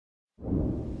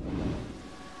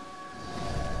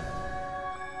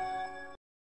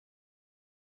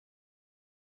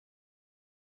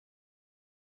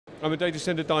I'm at Data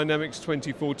Center Dynamics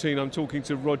 2014. I'm talking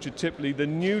to Roger Tipley, the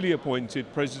newly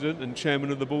appointed President and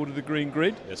Chairman of the Board of the Green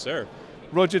Grid. Yes, sir.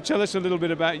 Roger, tell us a little bit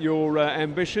about your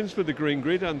ambitions for the Green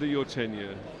Grid under your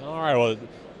tenure. All right, well,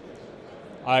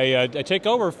 I take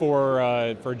over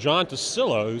for John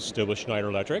Tasillo, who's still with Schneider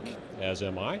Electric, as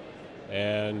am I,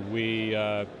 and we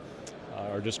are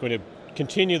just going to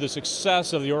continue the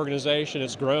success of the organization.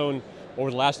 It's grown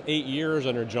over the last 8 years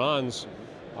under John's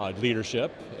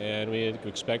leadership, and we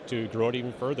expect to grow it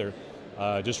even further.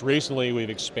 Just recently, we've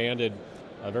expanded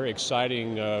a very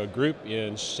exciting group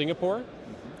in Singapore,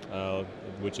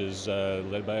 which is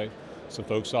led by some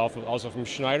folks also from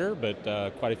Schneider, but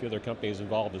quite a few other companies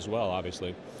involved as well,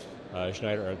 obviously.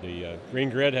 The Green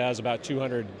Grid has about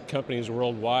 200 companies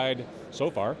worldwide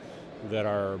so far that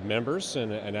are members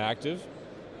and active.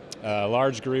 A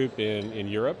large group in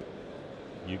Europe,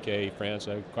 UK, France,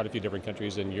 quite a few different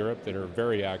countries in Europe that are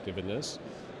very active in this.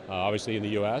 Obviously in the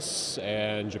US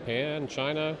and Japan,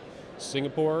 China,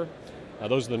 Singapore.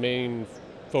 Those are the main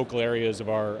focal areas of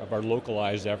our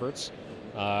localized efforts.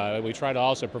 We try to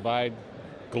also provide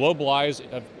globalized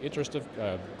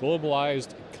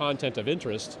content of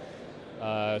interest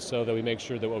so that we make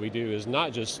sure that what we do is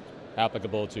not just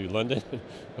applicable to London,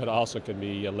 but also can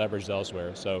be leveraged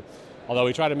elsewhere. So although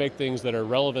we try to make things that are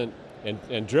relevant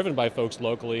and driven by folks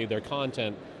locally, their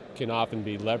content can often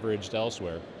be leveraged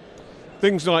elsewhere.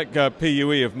 Things like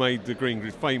PUE have made the Green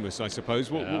Grid famous, I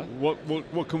suppose.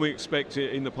 What can we expect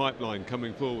in the pipeline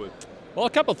coming forward? Well,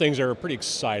 a couple of things are pretty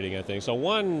exciting, I think. So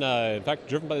one, in fact,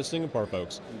 driven by the Singapore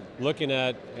folks, looking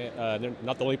at, they're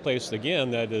not the only place, again,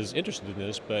 that is interested in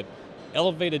this, but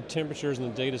elevated temperatures in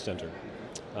the data center.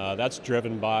 That's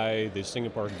driven by the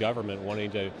Singapore government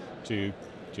wanting to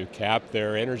cap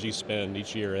their energy spend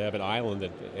each year. They have an island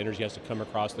that energy has to come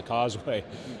across the causeway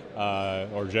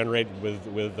or generate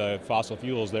with fossil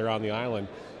fuels there on the island,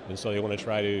 and so they want to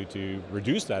try to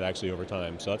reduce that actually over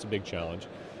time. So that's a big challenge.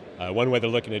 One way they're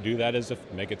looking to do that is to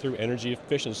make it through energy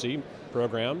efficiency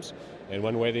programs, and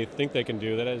one way they think they can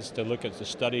do that is to look at the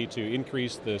study to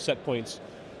increase the set points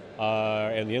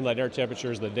and the inlet air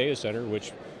temperatures of the data center,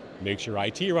 which makes your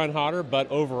IT run hotter, but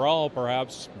overall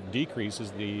perhaps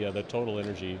decreases the total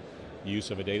energy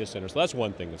use of a data center. So that's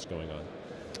one thing that's going on.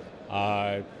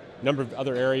 A number of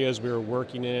other areas we're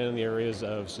working in, the areas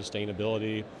of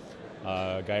sustainability.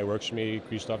 A guy who works for me,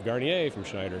 Christophe Garnier from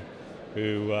Schneider,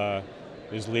 who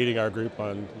is leading our group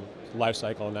on life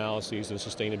cycle analyses and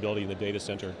sustainability in the data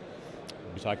center.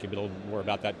 We'll be talking a little more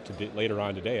about that later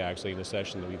on today, actually, in the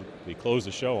session that we close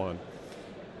the show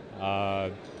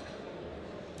on.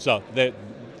 So a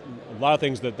lot of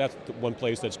things that's one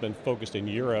place that's been focused in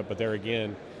Europe, but there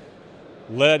again,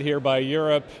 led here by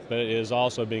Europe, but it is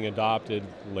also being adopted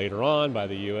later on by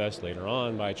the US, later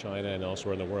on by China and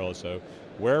elsewhere in the world. So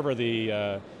wherever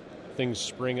the things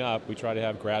spring up, we try to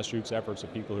have grassroots efforts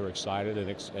of people who are excited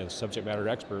and subject matter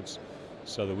experts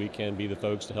so that we can be the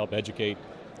folks to help educate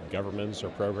governments or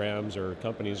programs or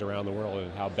companies around the world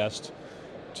on how best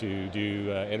to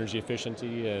do energy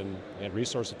efficiency and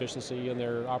resource efficiency in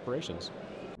their operations.